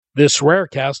This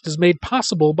Rarecast is made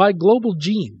possible by Global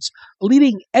Genes, a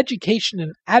leading education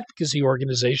and advocacy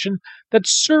organization that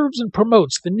serves and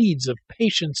promotes the needs of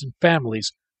patients and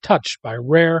families touched by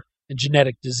rare and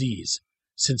genetic disease.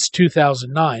 Since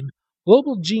 2009,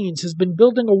 Global Genes has been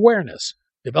building awareness,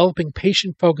 developing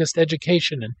patient-focused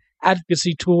education and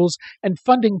advocacy tools, and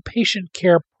funding patient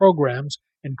care programs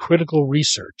and critical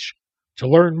research. To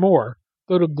learn more,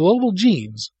 go to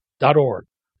globalgenes.org.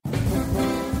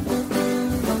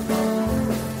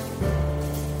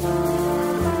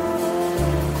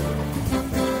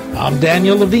 I'm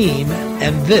Daniel Levine,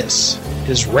 and this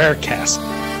is Rarecast.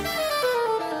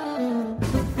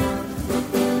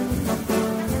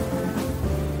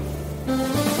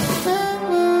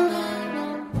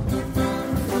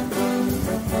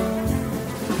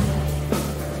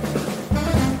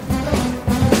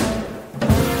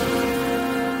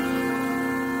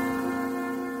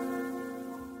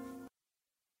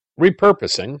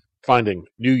 Repurposing, finding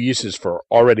new uses for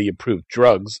already approved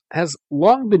drugs, has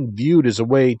long been viewed as a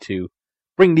way to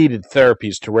bring needed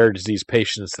therapies to rare disease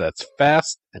patients that's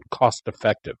fast and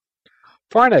cost-effective.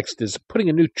 Pharnext is putting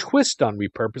a new twist on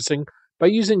repurposing by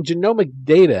using genomic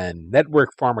data and network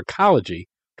pharmacology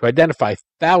to identify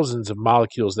thousands of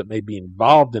molecules that may be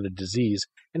involved in a disease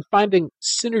and finding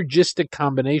synergistic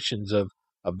combinations of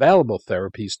available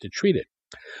therapies to treat it.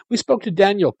 We spoke to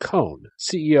Daniel Cohen,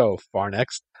 CEO of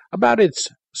Pharnext, about its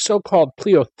so-called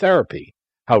Pleotherapy,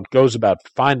 how it goes about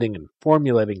finding and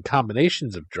formulating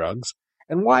combinations of drugs,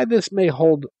 and why this may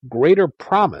hold greater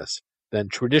promise than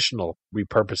traditional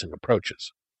repurposing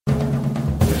approaches.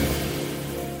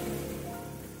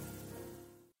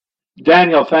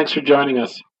 Daniel, thanks for joining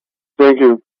us. Thank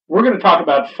you. We're going to talk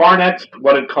about Pharnext,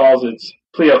 what it calls its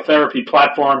Pleotherapy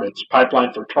platform, its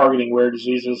pipeline for targeting rare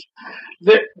diseases.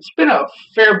 There's been a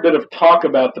fair bit of talk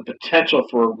about the potential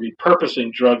for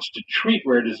repurposing drugs to treat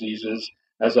rare diseases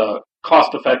as a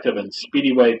cost-effective and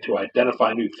speedy way to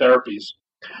identify new therapies.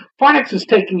 Pharnext is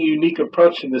taking a unique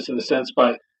approach to this in a sense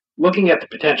by looking at the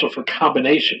potential for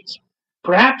combinations.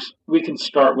 Perhaps we can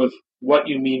start with what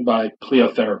you mean by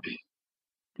Pleotherapy.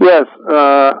 Yes,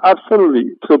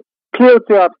 absolutely. So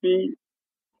Pleotherapy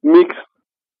mixes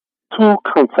two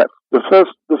concepts. The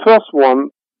first one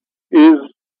is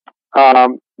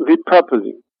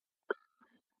repurposing.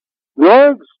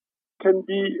 Drugs can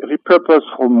be repurposed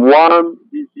from one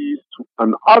disease to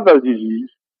another disease,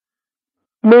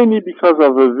 mainly because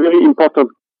of a very important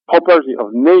property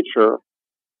of nature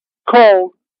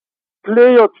called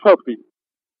pleiotrope.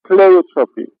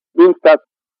 Pleiotrope means that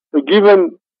a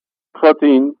given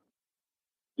protein,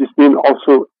 this means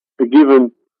also a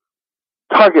given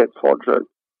target for drug,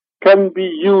 can be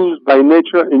used by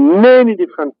nature in many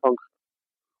different functions,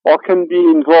 or can be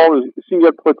involved, a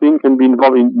single protein can be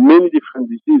involved in many different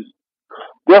diseases.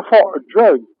 Therefore, a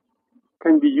drug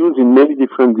can be used in many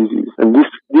different diseases. And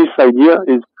this idea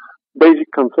is, basic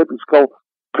concept is called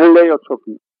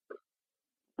pleiotrope.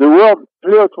 The word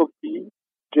pleiotrope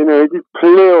generated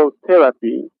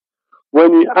pleotherapy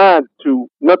when we add to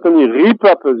not only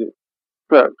repurposing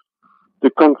drugs, the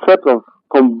concept of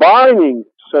combining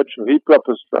such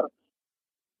repurposed drugs.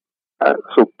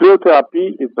 So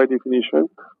pleotherapy is by definition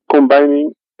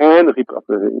combining and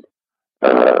repurposing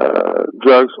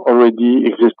drugs already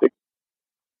existing.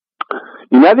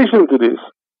 In addition to this,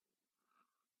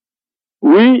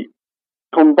 we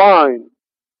combine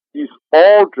these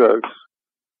all drugs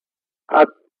at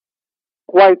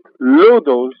quite low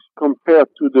dose compared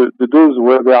to the dose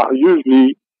where they are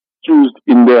usually used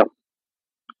in their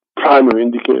primary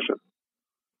indication.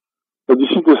 So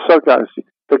this is the third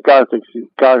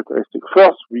characteristic.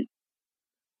 First, we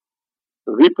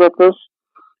repurpose.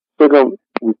 Second,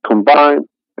 we combine,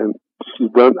 and this is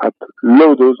done at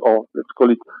low dose, or let's call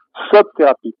it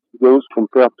subtherapeutic dose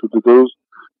compared to the dose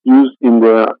used in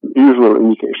the usual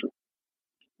indication.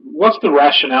 What's the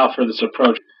rationale for this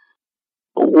approach?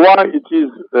 Why it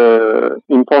is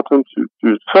important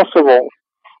to first of all,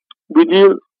 we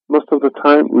deal most of the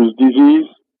time with disease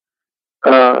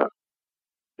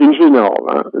in general.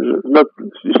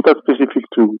 It's not specific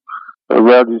to a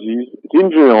rare disease.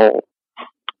 In general,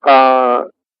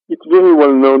 it's very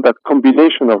well known that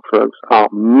combination of drugs are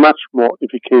much more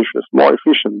efficacious, more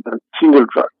efficient than single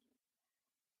drugs.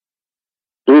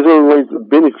 There is always a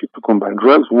benefit to combine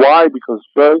drugs. Why? Because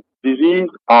diseases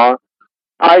are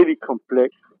highly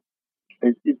complex.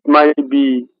 It might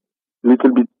be a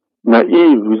little bit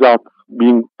naive without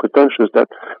being pretentious that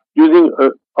using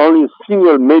only a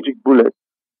single magic bullet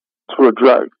through a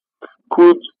drug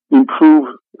could improve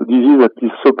a disease that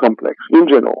is so complex in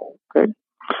general. Okay,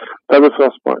 that's the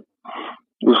first point.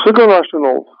 The second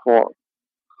rationale for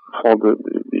the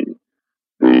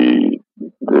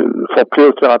for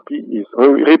pleotherapy is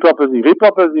repurposing.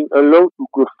 Repurposing allows to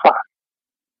go fast,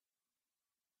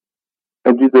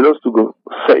 and it allows to go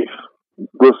safe. It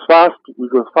goes fast. We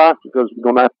go fast because we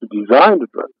don't have to design the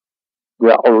drugs; they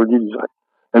are already designed,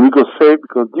 and we go safe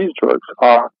because these drugs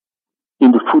are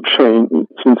in the food chain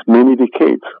since many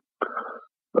decades.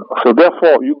 So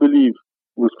therefore, you believe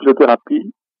with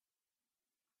pleotherapy,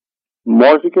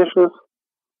 more efficacious,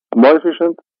 more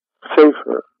efficient,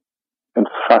 safer, and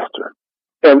faster.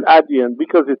 And at the end,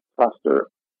 because it's faster,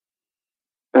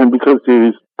 and because there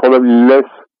is probably less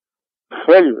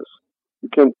failures, you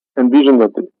can envision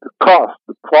that the cost,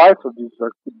 the price of these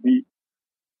drugs could be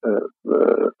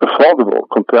affordable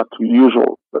compared to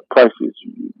usual prices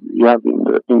you have in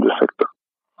the sector.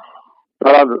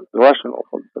 What are the rationale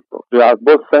for this approach? They are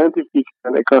both scientific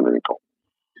and economical.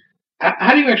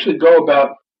 How do you actually go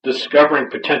about discovering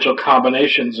potential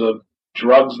combinations of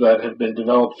drugs that have been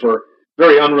developed for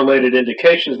very unrelated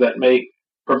indications that may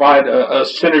provide a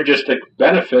synergistic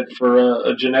benefit for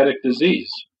a genetic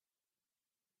disease?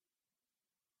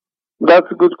 That's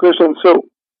a good question. So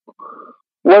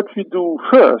what we do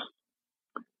first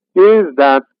is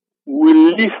that we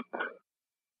list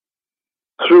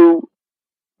through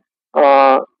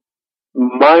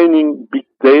mining big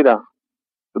data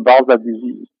about that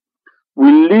disease.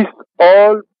 We list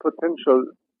all potential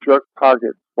drug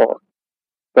targets for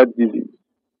that disease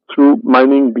through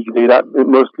mining big data,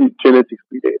 mostly genetics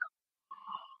big data.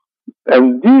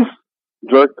 And these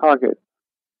drug targets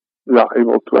we are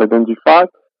able to identify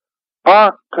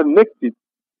are connected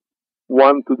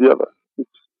one to the other. It's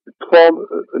formed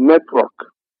a network.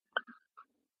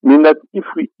 Meaning that if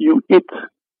you hit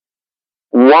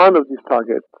one of these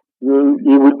targets, you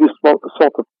will be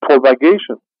sort of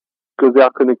propagation because they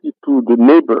are connected to the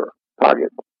neighbor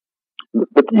target.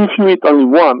 But if you hit only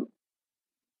one,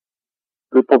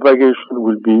 the propagation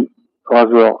will be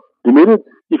rather limited.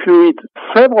 If you hit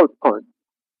several points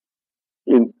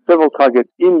in several targets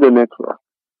in the network,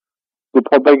 the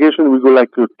propagation will go like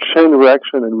a chain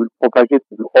reaction and will propagate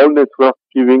to the whole network,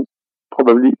 giving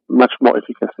probably much more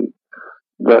efficacy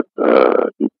than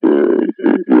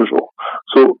usual.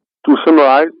 So to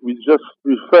summarize, we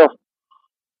first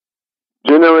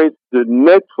generate the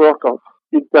network of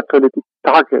interconnected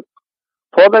targets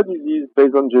for that disease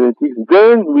based on genetics.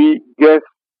 Then we guess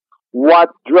what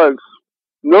drugs,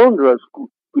 known drugs,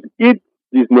 could hit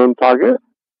these known targets.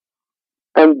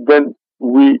 And then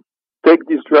we take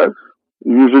these drugs,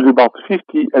 usually about 50,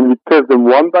 and we test them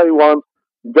one by one,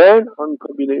 then on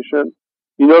combination,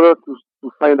 in order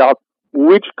to find out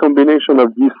which combination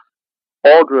of these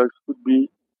all drugs could be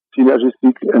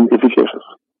synergistic and efficacious.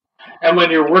 And when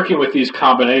you're working with these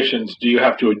combinations, do you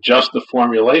have to adjust the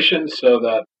formulation so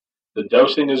that the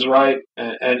dosing is right?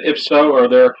 And if so, are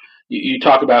there? You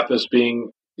talk about this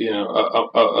being,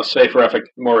 a safer,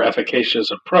 more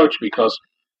efficacious approach because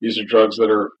these are drugs that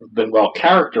have been well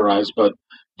characterized. But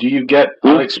do you get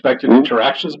unexpected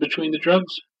interactions between the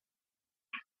drugs?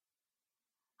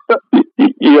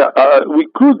 Yeah, we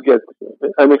could get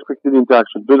unexpected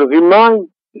interaction, but remind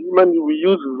we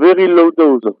use very low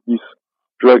dose of this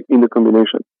drug in the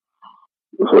combination.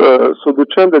 So the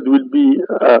chance that will be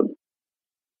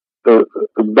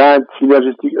a bad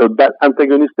synergistic, a bad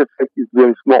antagonist effect is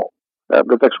very small.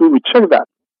 But actually, we check that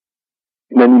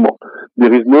in animals.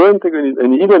 There is no antagonist,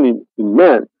 and even in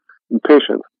men, in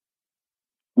patients,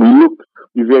 we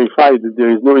verify that there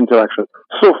is no interaction.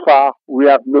 So far, we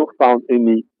have not found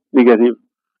any negative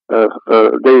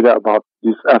data about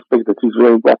this aspect that is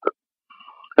very important.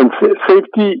 And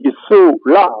safety is so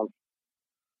large,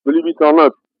 believe it or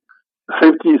not,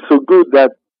 safety is so good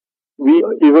that we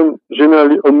even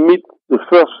generally omit the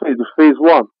first phase, the phase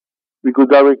 1. We go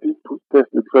directly to test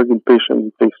the drug in patients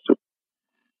in phase 2.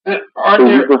 So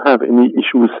we don't have any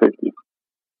issue with safety.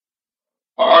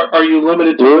 Are you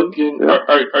limited to looking?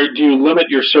 Do you limit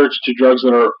your search to drugs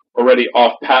that are already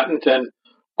off patent? And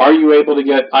are you able to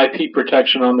get IP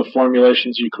protection on the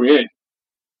formulations you create?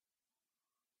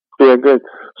 Yeah, good.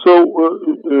 So,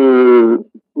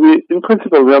 in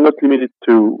principle, we are not limited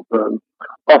to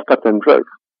off-patent drugs.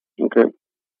 Okay.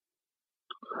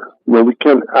 Well, we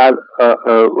can add.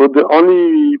 The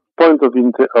only point of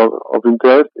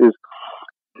interest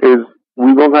is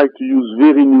we don't like to use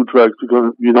very new drugs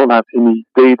because we don't have any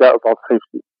data about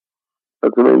safety.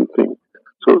 That's the main thing.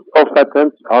 So,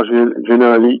 off-patents are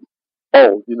generally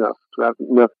old enough to have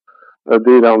enough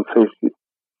data on safety.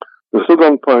 The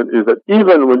second point is that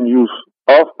even when you use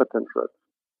off-patent drugs,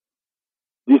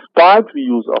 despite we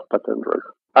use off-patent drugs,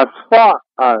 as far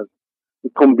as the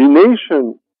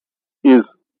combination is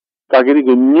targeting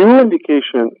a new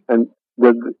indication and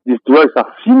that these drugs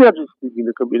are synergistic in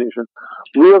the combination,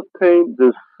 we obtain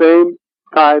the same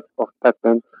type of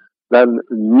patent than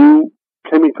a new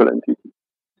chemical entity,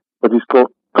 what is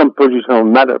called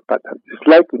compositional matter patent. It's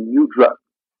like a new drug,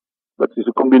 but it's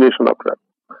a combination of drugs.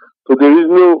 So there is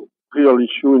no real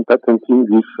issue in patenting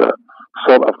this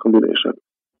sort of combination.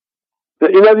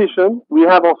 In addition, we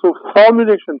have also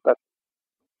formulation patents,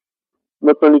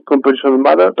 not only composition of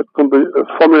matter, but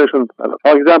formulation matter.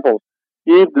 For example,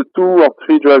 if the 2 or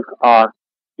 3 drugs are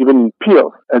given in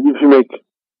pills, and if you make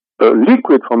a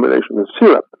liquid formulation, a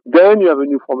syrup, then you have a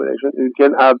new formulation, and you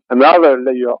can add another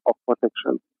layer of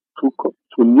protection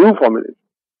to new formulation.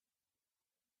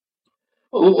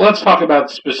 Let's talk about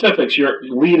specifics. Your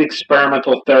lead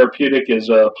experimental therapeutic is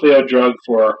a Pleo drug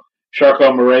for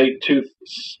Charcot-Marie tooth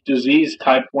disease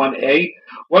type 1A.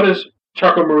 What is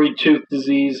Charcot-Marie tooth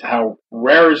disease? How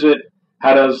rare is it?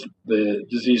 How does the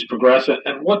disease progress?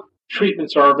 And what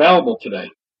treatments are available today?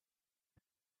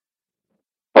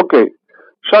 Okay.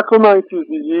 Charcot-Marie tooth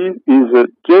disease is a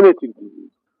genetic disease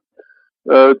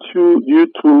due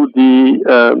to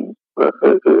the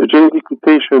genetic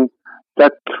mutation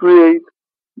that creates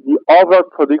the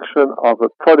overproduction of a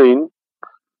protein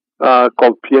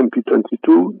called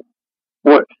PMP22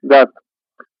 that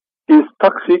is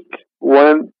toxic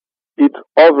when it's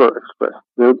overexpressed,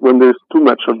 when there's too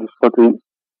much of this protein,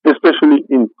 especially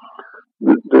in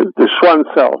the Schwann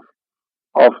cells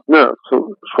of nerves.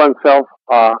 So Schwann cells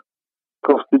are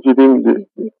constituting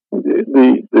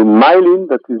the myelin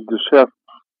that is the shell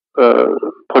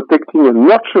protecting and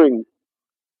nurturing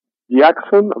the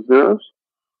axon of nerves.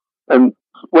 And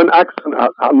when axons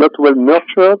are not well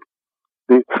nurtured,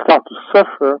 they start to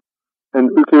suffer, and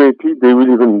ultimately they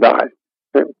will even die.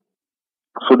 Okay?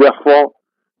 So therefore,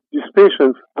 these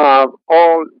patients have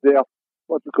all their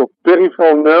what we call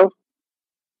peripheral nerves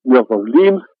of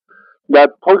limbs, that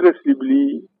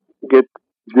progressively get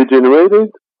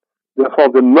degenerated. Therefore,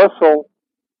 the muscle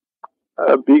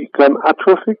become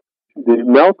atrophic. They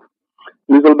melt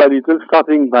little by little,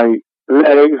 starting by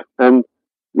legs and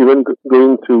even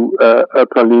going to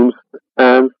upper limbs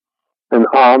and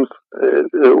arms,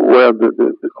 where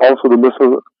also the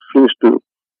muscle finish to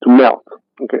melt.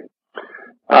 Okay.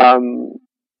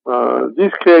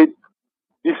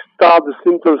 The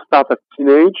symptoms start at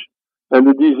teenage, and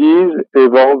the disease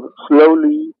evolves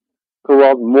slowly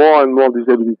toward more and more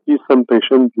disability. Some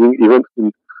patients being even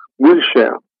in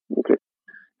wheelchair. Okay.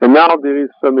 And now there is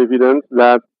some evidence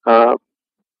that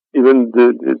even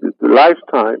the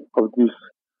lifetime of this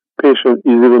patient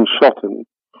is even shortened.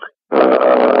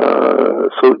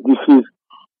 So this is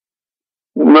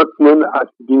not known as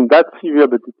being that severe,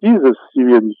 but it is a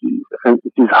severe disease, and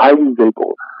it is highly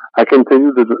stable. I can tell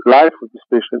you that the life of this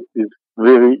patient is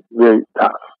very, very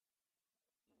tough.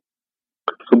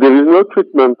 So there is no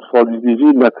treatment for this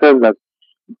disease in the sense that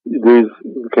you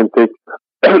can take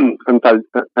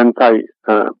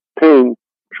anti-pain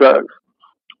drugs,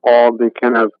 or they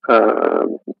can have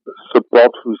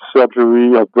support with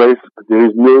surgery or brace. There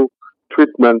is no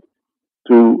treatment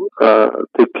to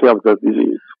take care of that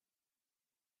disease.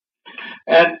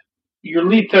 And your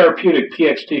lead therapeutic,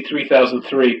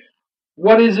 PXT3003,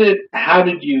 what is it? How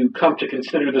did you come to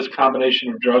consider this combination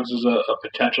of drugs as a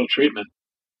potential treatment?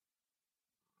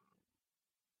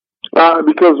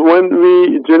 Because when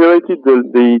we generated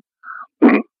the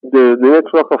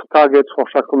network of targets for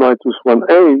Charcot-Marie tooth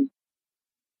 1A,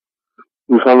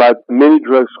 we found that many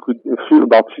drugs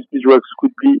about 50 drugs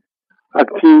could be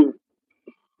active,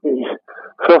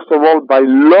 first of all, by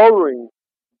lowering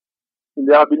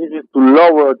their ability to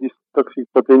lower this toxic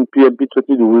protein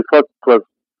PMP22. We thought it was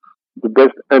the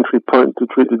best entry point to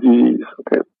treat the disease.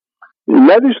 Okay. In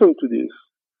addition to this,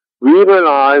 we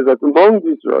realized that among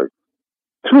these drugs,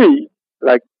 3,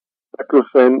 like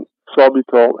baclofen,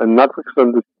 sorbitol, and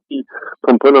naltrexone, the key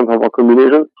component of our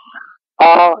combination,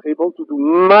 are able to do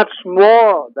much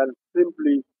more than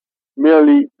simply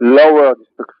merely lower this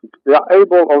toxic. They are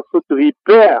able also to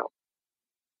repair,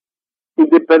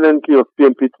 independently of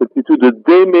PMP22, the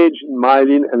damage in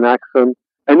myelin and axon,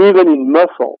 and even in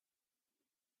muscle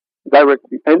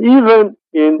directly, and even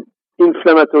in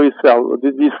inflammatory cells,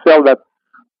 these cells that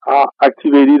are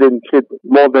activated and create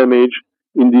more damage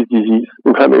in this disease,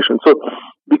 inflammation. So,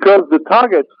 because the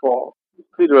targets for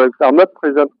these drugs are not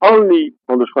present only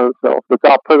on the Schwann cells, but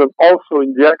are present also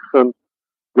in the axon,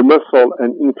 the muscle,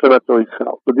 and inflammatory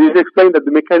cells. So this explains that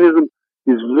the mechanism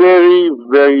is very,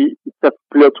 very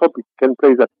pleiotropic, can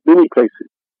place at many places.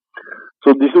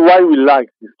 So this is why we like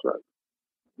this drug.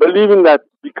 Believing that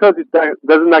because it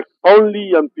doesn't act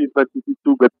only on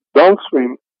PMP22, but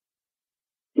downstream,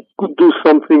 it could do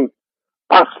something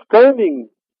outstanding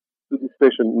to this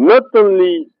patient, not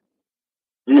only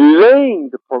delaying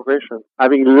the progression,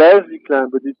 having less decline,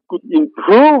 but it could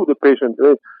improve the patient.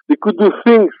 They could do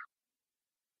things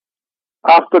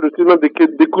after the treatment they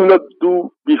could not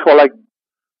do before, like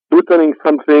botoning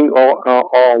something or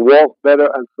walk better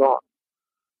and so on.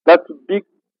 That's a big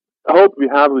hope we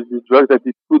have with this drug, that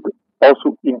it could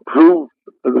also improve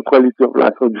the quality of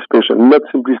life of this patient, not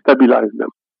simply stabilize them.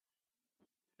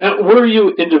 And where are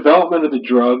you in development of the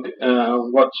drug?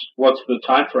 What's the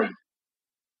time frame?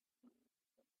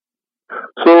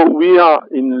 So we are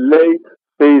in late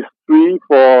phase 3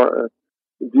 for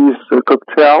this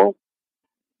cocktail.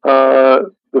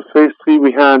 The phase 3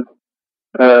 we had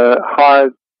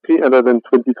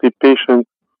 323 patients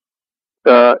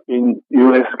in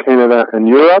US, Canada, and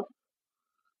Europe.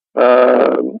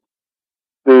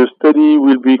 The study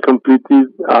will be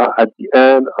completed at the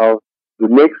end of the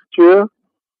next year,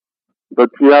 but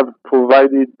we have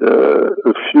provided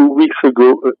a few weeks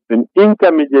ago an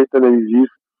intermediate analysis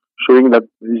showing that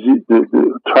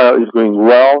the trial is going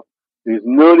well. There is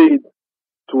no need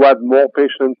to add more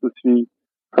patients to see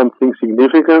something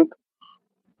significant,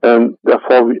 and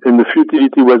therefore, the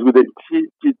futility was good.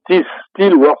 It is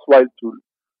still worthwhile to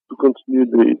continue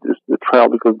the trial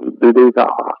because the data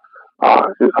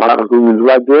are going in the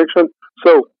right direction.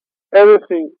 So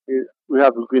everything is, we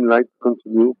have a green light to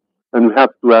continue, and we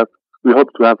hope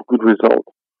to have good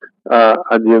results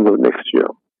at the end of next year.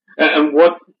 And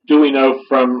what do we know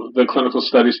from the clinical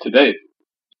studies to date?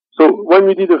 So when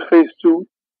we did a phase 2,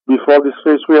 before this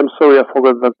phase 3, I'm sorry, I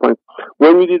forgot that point.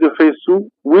 When we did the phase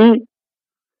 2, we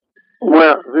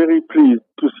were very pleased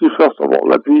to see, first of all,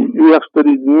 that we have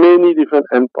studied many different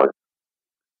endpoints,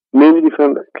 many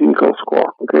different clinical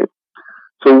scores, okay?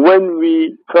 So when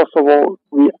we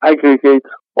aggregate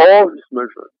all these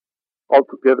measures all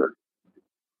together,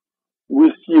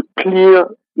 we see a clear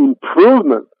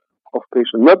improvement of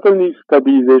patients, not only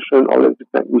stabilization or less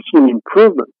decline, we see an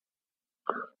improvement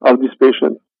of these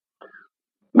patients,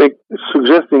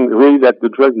 suggesting really that the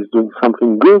drug is doing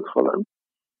something good for them.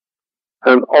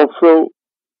 And also,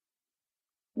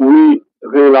 we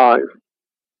realized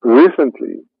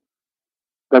recently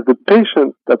that the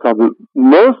patients that are the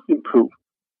most improved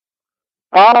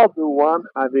are the ones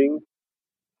having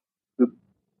the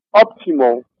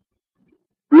optimal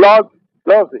blood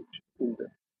dosage in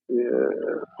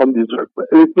from this drug.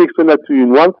 Let me explain that to you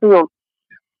in one thing.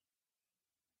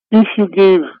 If you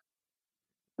give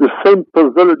the same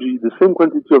posology, the same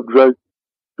quantity of drug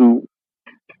to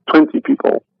 20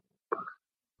 people,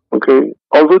 okay,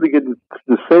 although they get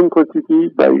the same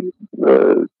quantity to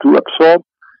absorb,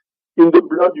 in the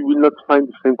blood you will not find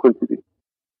the same quantity.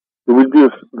 There will be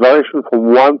a variation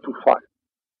from 1 to 5.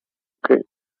 Okay,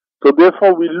 so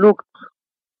therefore we looked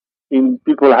in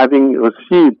people having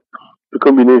received the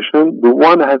combination, the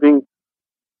one having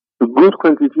a good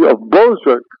quantity of both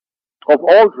drugs, of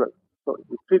all drugs, sorry,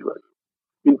 the 3 drugs,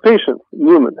 in patients, in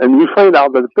humans, and we find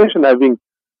out that the patient having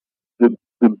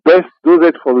the best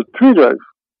dosage for the 3 drugs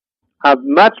have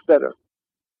much better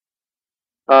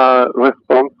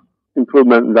response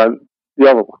improvement than the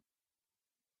other one.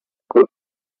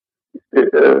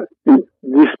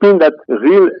 This means that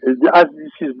as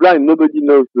this is blind, nobody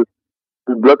knows the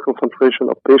blood concentration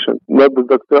of patients, not the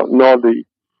doctor, nor the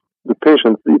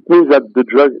patient. It means that the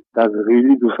drug does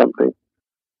really do something,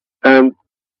 and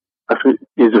actually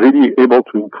is really able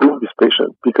to improve this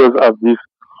patient because of this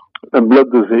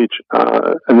blood dosage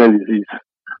analysis,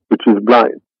 which is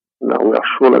blind. Now we are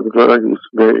sure that the drug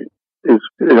is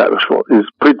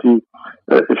pretty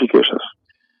efficacious.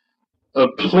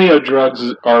 Pleo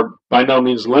drugs are by no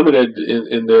means limited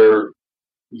in their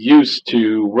use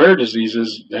to rare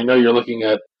diseases. I know you're looking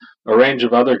at a range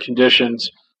of other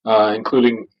conditions,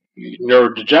 including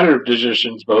neurodegenerative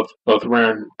conditions, both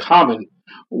rare and common.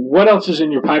 What else is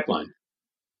in your pipeline?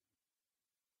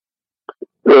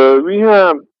 We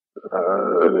have,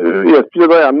 yes,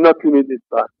 Pleotherapy. I'm not limited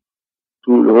to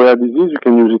rare disease. You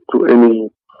can use it to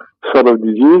any sort of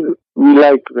disease. We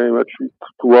like very much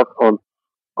to work on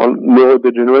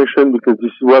neurodegeneration because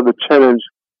this is where the challenge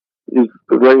is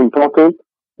very important.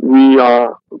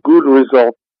 Good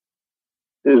result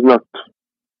it's not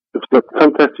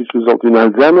fantastic result in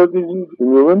Alzheimer's disease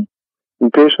in women, in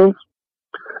patients,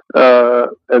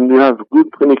 and we have good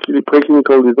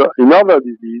preclinical result in other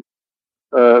disease,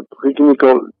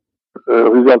 preclinical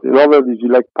result in other disease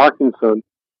like Parkinson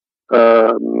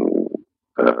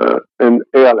and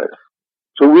ALS.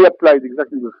 So we applied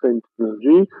exactly the same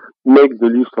technology, make the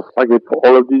list of targets for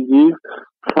all of disease,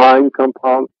 find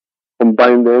compounds,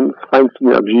 combine them, find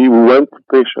synergy. We went to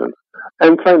patients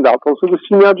and find out also the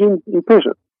synergy in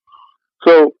patients.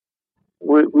 So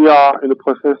we are in the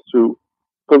process to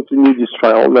continue this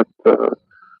trial that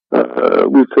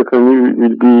will certainly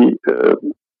will be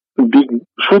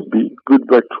should be good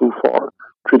breakthrough for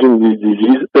treating this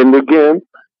disease. And again,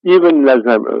 even in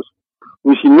Alzheimer's,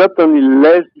 we see not only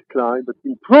less decline, but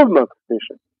improvement of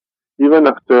patients, even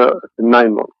after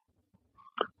 9 months.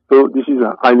 So this is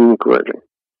highly encouraging.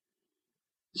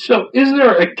 So is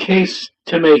there a case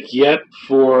to make yet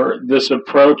for this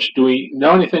approach? Do we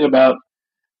know anything about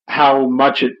how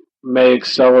much it may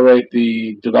accelerate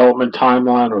the development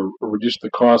timeline or reduce the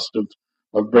cost of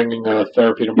bringing a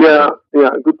therapy to market?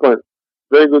 Yeah, good point.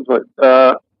 Very good point.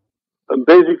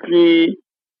 Basically,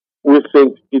 we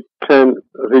think it can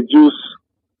reduce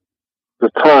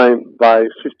the time by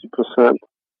 50%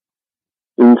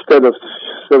 instead of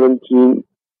 17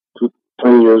 to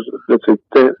 20 years, let's say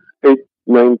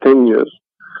 10 years,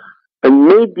 and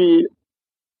maybe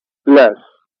less,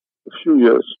 a few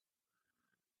years,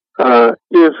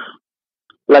 if,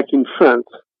 like in France,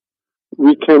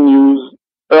 we can use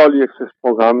early access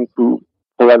program to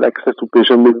provide access to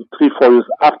patients maybe 3-4 years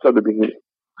after the beginning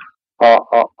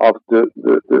of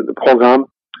the program.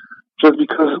 Just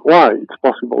because, why it's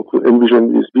possible to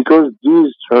envision this? Because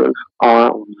these drugs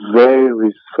are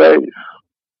very safe.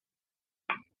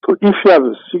 So if you have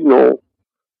a signal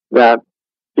that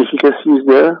efficacy is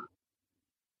there,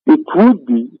 it could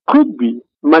be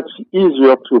much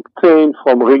easier to obtain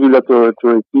from regulatory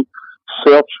authority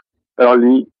such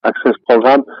early access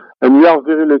program. And we are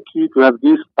very lucky to have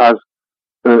this as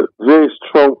a very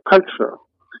strong culture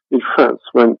in France,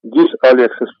 when these early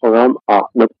access programs are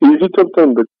not easy to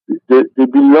obtain, but they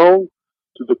belong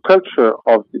to the culture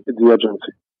of the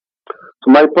agency.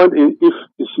 So my point is, if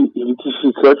it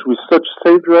is such, with such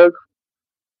safe drugs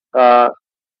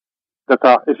that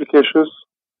are efficacious,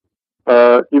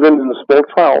 even in a small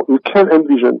trial, we can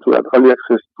envision to have early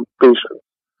access to patients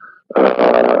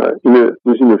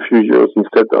within a few years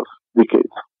instead of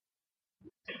decades.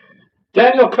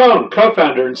 Daniel Cohen,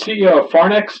 co-founder and CEO of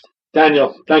Pharnext.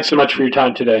 Daniel, thanks so much for your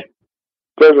time today.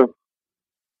 Pleasure.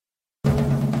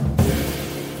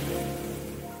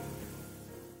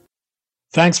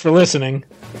 Thanks for listening.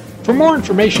 For more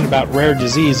information about rare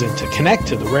disease and to connect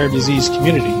to the rare disease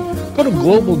community, go to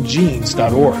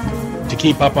globalgenes.org. To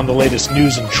keep up on the latest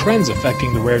news and trends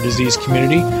affecting the rare disease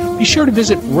community, be sure to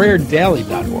visit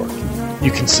raredaily.org.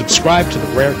 You can subscribe to the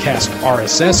Rarecast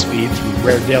RSS feed through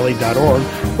raredaily.org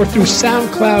or through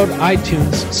SoundCloud,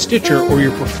 iTunes, Stitcher, or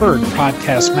your preferred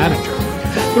podcast manager.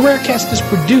 The Rarecast is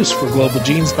produced for Global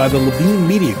Genes by the Levine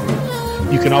Media Group.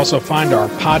 You can also find our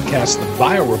podcast, The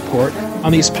Bio Report,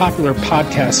 on these popular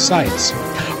podcast sites.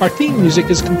 Our theme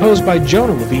music is composed by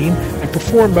Jonah Levine and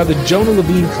performed by the Jonah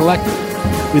Levine Collective.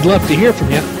 We'd love to hear from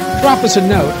you. Drop us a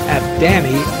note at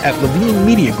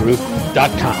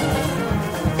danny@levinemediagroup.com.